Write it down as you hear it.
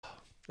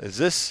Is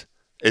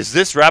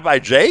this Rabbi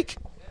Jake?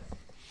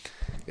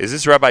 Is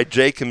this Rabbi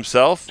Jake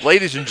himself?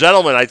 Ladies and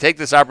gentlemen, I take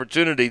this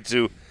opportunity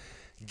to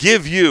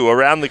give you,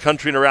 around the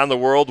country and around the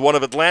world, one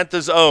of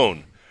Atlanta's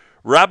own.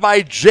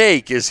 Rabbi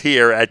Jake is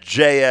here at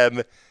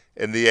JM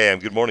in the AM.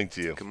 Good morning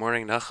to you. Good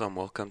morning, Nachum.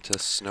 Welcome to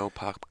Snow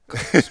Pop.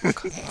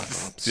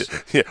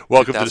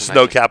 Welcome to the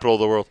snow capital of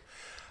the world.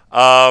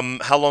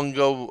 How long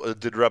ago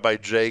did Rabbi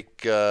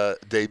Jake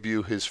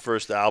debut his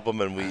first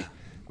album? And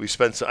we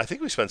spent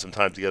some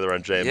time together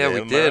on JM. Yeah,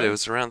 we did. It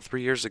was around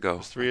 3 years ago.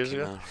 3 years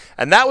ago?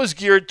 And that was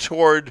geared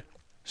toward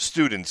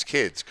students,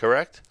 kids,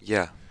 correct?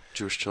 Yeah,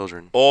 Jewish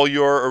children. All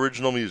your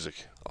original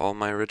music? All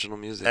my original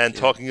music. And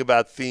talking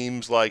about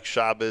themes like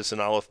Shabbos and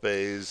Aleph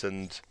Beis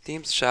and...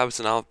 Themes, Shabbos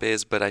and Aleph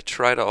Beis, but I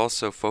try to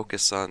also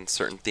focus on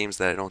certain themes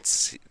that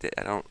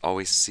I don't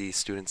always see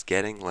students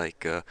getting,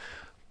 like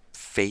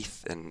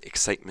faith and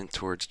excitement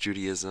towards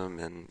Judaism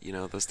and,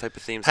 those type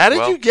of themes. How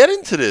did you get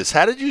into this?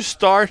 How did you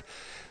start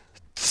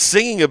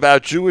singing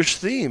about Jewish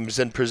themes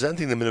and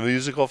presenting them in a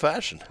musical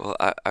fashion? Well,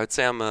 I would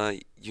say I'm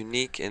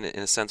unique in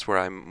a sense where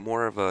I'm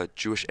more of a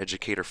Jewish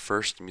educator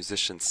first,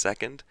 musician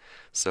second.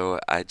 So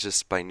I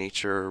just by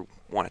nature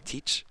want to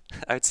teach,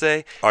 I'd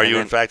say. Are you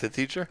in fact a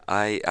teacher?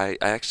 I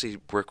actually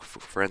work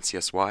for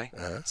NCSY.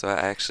 Uh-huh. So I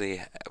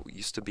actually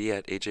used to be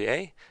at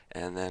AJA.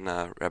 And then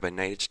Rabbi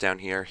Neitich down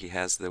here,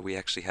 we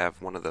actually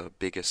have one of the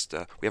biggest,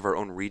 we have our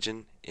own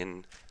region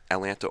in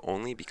Atlanta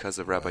only because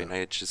of Rabbi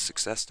Neitich's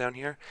success down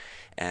here.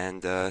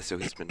 And so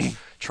he's been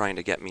trying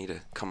to get me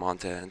to come on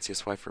to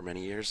NCSY for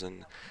many years,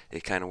 and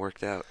it kind of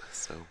worked out.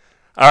 So.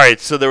 All right,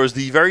 so there was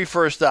the very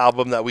first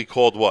album that we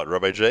called what,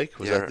 Rabbi Jake?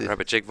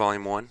 Rabbi Jake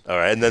Volume 1. All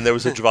right, and then there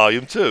was a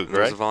Volume 2, right?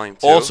 There was a Volume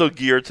 2. Also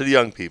geared to the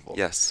young people.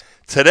 Yes.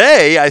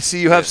 Today, I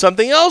see you have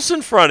something else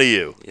in front of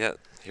you. Yeah.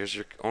 Here's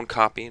your own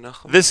copy,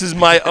 Nachum. This is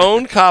my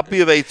own copy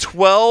of a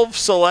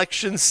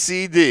 12-selection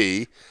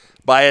CD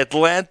by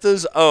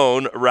Atlanta's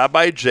own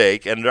Rabbi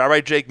Jake, and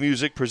Rabbi Jake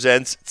Music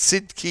presents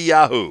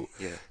Tzidkiyahu.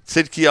 Yeah.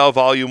 Tzidkiyahu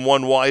Volume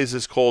 1. Why is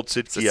this called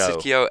Tzidkiyahu? So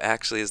Tzidkiyahu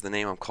actually is the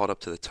name I'm called up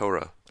to the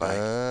Torah by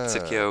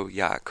Tzidkiyahu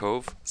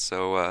Yaakov.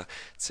 So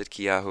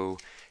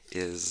Tzidkiyahu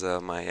is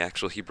my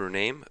actual Hebrew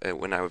name.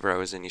 Whenever I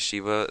was in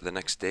yeshiva, the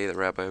next day the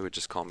rabbi would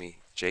just call me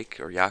Jake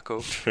or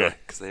Yaakov,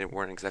 because they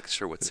weren't exactly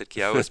sure what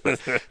Tzidkiyahu is. But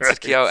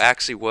Tzidkiyahu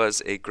actually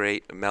was a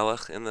great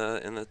melech in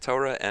the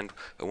Torah, and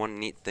one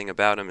neat thing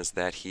about him is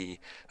that he,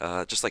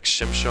 just like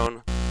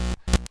Shimshon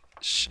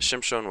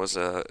was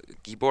a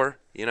gibor,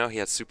 he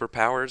had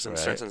superpowers and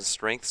certain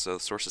strength. So the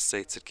sources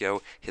say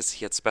Tzidkiyahu,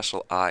 he had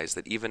special eyes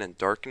that even in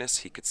darkness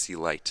he could see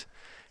light.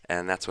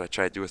 And that's what I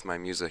try to do with my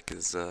music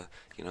is,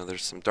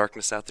 there's some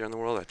darkness out there in the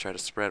world. I try to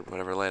spread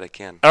whatever light I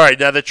can. All right.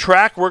 Now, the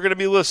track we're going to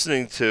be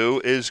listening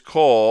to is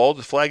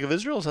called Flag of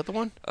Israel. Is that the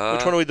one?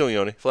 Which one are we doing,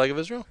 Yoni? Flag of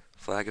Israel?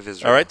 Flag of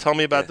Israel. All right. Tell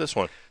me about this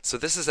one. So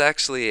this is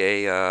actually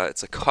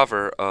it's a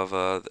cover of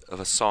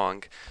a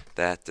song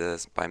that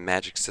is by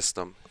Magic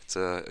System. It's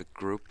a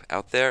group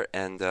out there,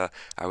 and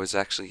I was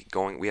actually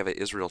we have an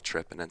Israel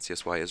trip, an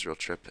NCSY Israel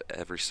trip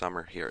every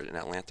summer here in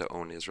Atlanta,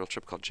 own Israel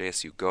trip called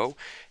JSU Go,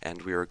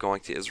 and we were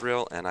going to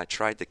Israel, and I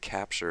tried to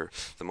capture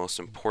the most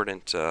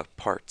important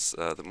parts,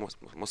 the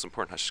most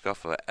important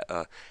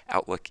hashkafa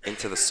outlook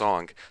into the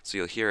song. So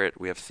you'll hear it.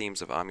 We have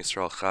themes of Am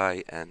Yisrael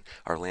Chai, and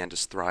our land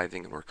is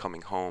thriving, and we're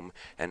coming home,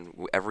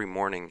 and every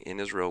morning in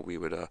Israel we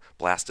would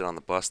blast it on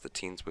the bus. The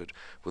teens would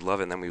love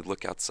it, and then we would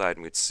look outside,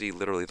 and we'd see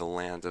literally the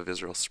land of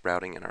Israel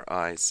sprouting in our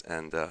eyes,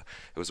 and it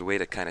was a way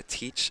to kind of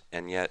teach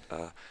and yet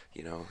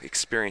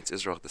experience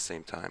Israel at the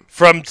same time.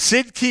 From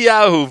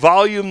Tzidkiyahu,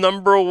 Volume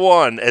Number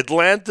 1,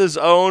 Atlanta's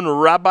own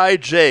Rabbi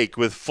Jake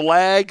with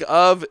Flag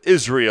of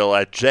Israel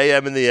at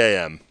JM in the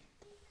AM.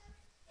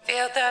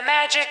 Feel the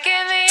magic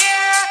in the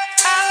air,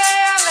 ale,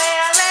 ale,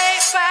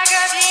 ale, Flag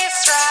of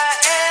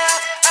Yisrael,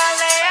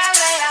 ale,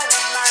 ale,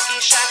 ale,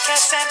 Margisha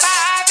Kesem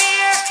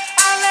Ba'avir,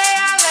 ale,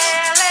 ale,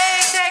 ale,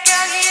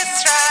 Degel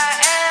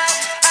Yisrael,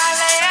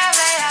 ale,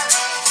 ale, ale.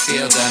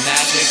 Feel the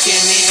magic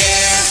in the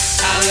air,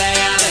 ale,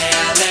 ale,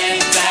 ale,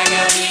 Flag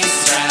of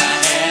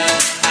Yisrael,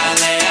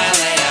 ale,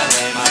 ale,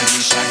 ale,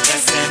 Margisha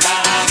Kesem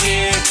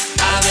Ba'avir,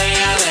 ale,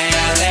 ale,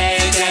 ale,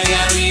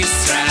 Degel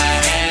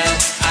Yisrael,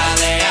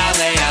 ale,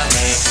 ale,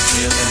 ale.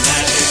 Feel the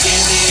magic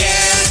in the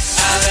air,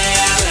 ale,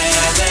 ale,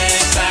 ale,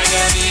 Flag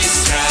of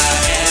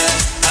Yisrael,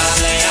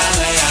 ale,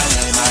 ale,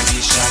 ale,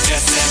 Margisha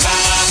Kesem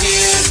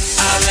Ba'avir,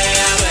 ale,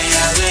 ale,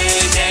 ale,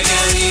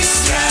 Degel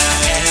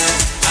Yisrael,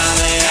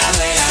 ale,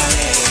 ale,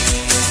 ale.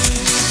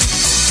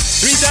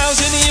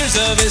 3,000 years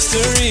of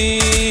history.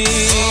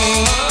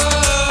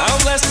 How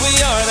blessed we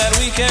are that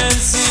we can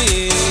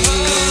see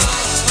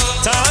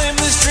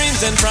timeless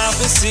dreams and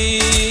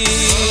prophecies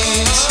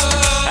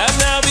have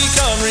now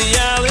become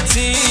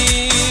reality.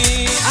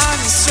 Am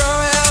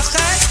Yisrael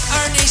Chai,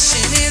 our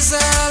nation is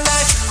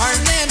alive, our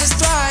land is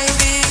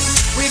thriving,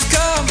 we've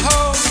come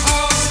home.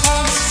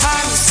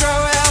 Am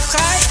Yisrael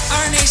Chai,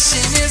 our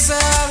nation is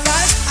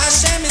alive,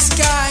 Hashem is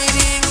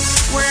guiding,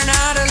 we're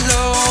not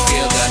alone.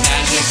 Feel the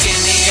magic in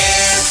the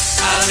air,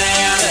 ale,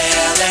 ale,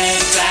 ale,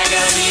 Flag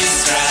of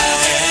Yisrael,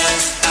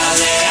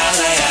 ale,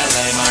 ale,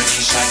 ale,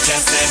 Margisha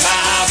קסם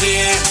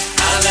באוויר,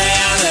 עלה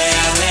עלה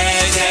עלה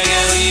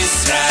דגל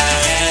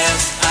ישראל,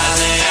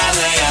 עלה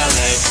עלה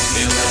עלה,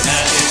 feel the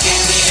magic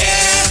in the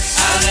air,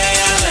 עלה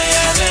עלה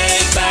עלה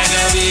flag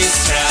of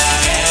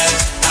ישראל,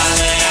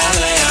 עלה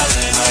עלה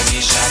עלה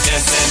מרגיש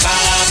הקסם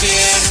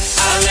באוויר,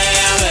 עלה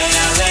עלה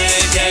עלה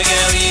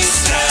דגל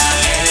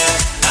ישראל,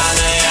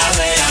 עלה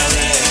עלה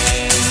עלה.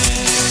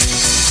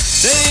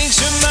 Sing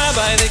Shema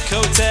by the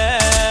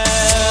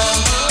Kotel,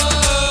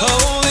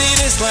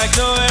 holiness like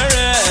nowhere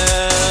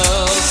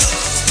else.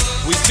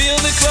 We feel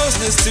the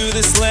closeness to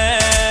this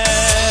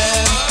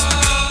land,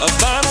 a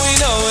bond we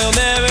know will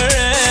never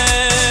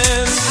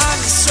end. Am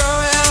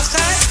Yisrael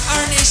Chai,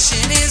 our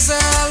nation is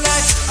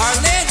alive, our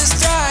land is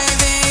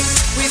thriving.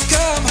 We've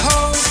come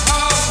home,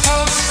 home,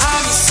 home.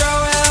 Am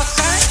Yisrael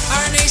Chai,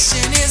 our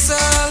nation is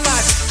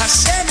alive.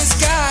 Hashem is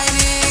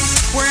guiding,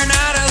 we're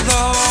not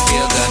alone.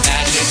 Feel the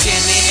magic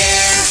in the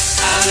air,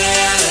 ale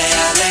ale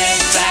ale,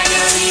 flag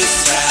of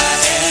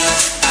Israel,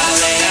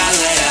 ale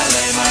ale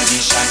ale,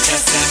 margish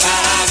הקסם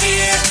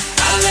באוויר,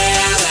 ale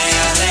ale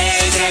ale,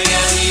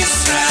 דגל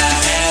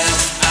ישראל,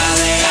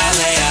 ale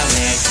ale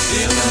ale,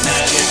 feel the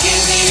magic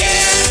in the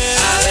air,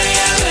 ale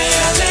ale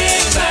ale,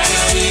 flag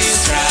of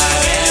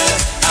Israel,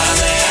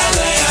 ale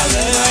ale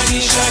ale,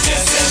 margish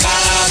הקסם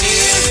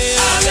באוויר,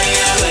 ale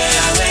ale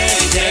ale,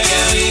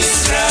 דגל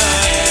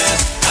ישראל,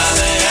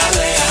 ale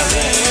ale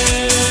ale.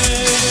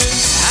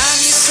 Am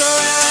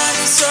Yisrael, Am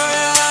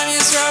Yisrael, Am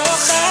Yisrael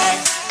Chai.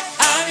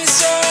 Am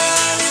Yisrael,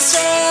 Am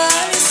Yisrael,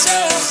 Am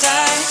Yisrael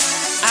Chai.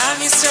 Am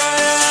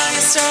Yisrael, Am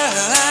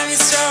Yisrael, Am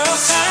Yisrael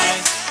Chai.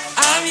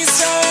 Am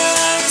Yisrael,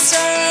 Am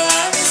Yisrael,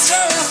 Am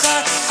Yisrael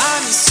Chai.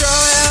 Am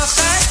Yisrael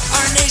Chai.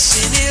 Our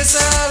nation is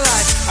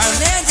alive, our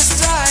land is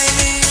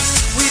thriving.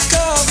 We've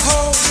come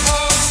home,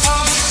 home,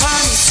 home.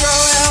 Am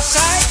Yisrael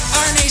Chai.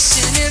 Our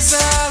nation is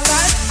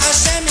alive,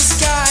 Hashem is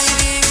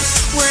guiding.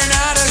 We're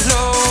not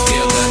alone.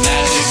 Feel the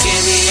magic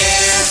in the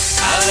air,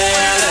 ale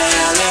ale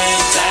ale,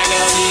 flag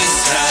of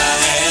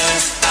Israel,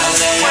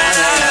 ale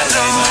ale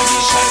ale,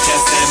 margish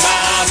הקסם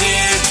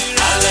באוויר,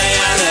 ale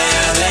ale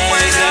ale,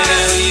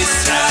 דגל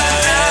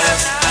ישראל,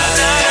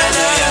 ale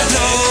ale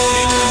ale.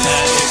 Feel the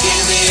magic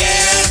in the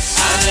air,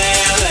 ale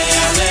ale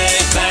ale,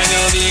 flag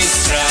of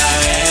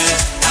Israel,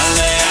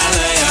 ale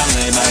ale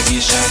ale,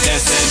 margish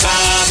הקסם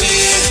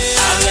באוויר,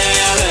 ale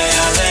ale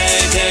ale,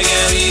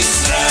 דגל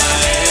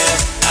ישראל,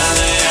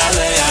 ale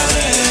ale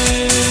ale.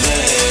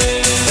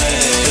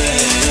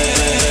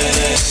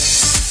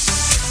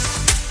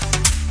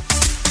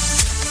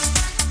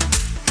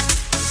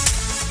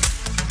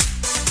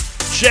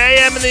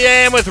 JM in the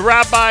AM with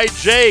Rabbi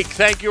Jake.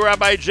 Thank you,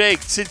 Rabbi Jake.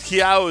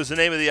 Tzidkiyahu is the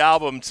name of the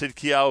album.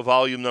 Tzidkiyahu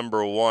volume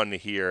number 1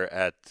 here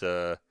at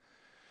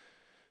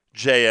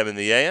JM in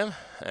the AM.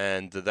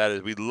 And that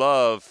is, we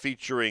love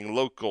featuring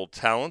local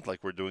talent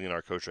like we're doing in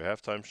our Kosher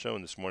Halftime Show.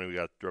 And this morning we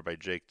got Rabbi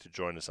Jake to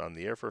join us on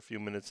the air for a few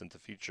minutes and to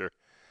feature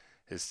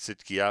his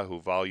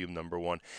Tzidkiyahu volume number 1.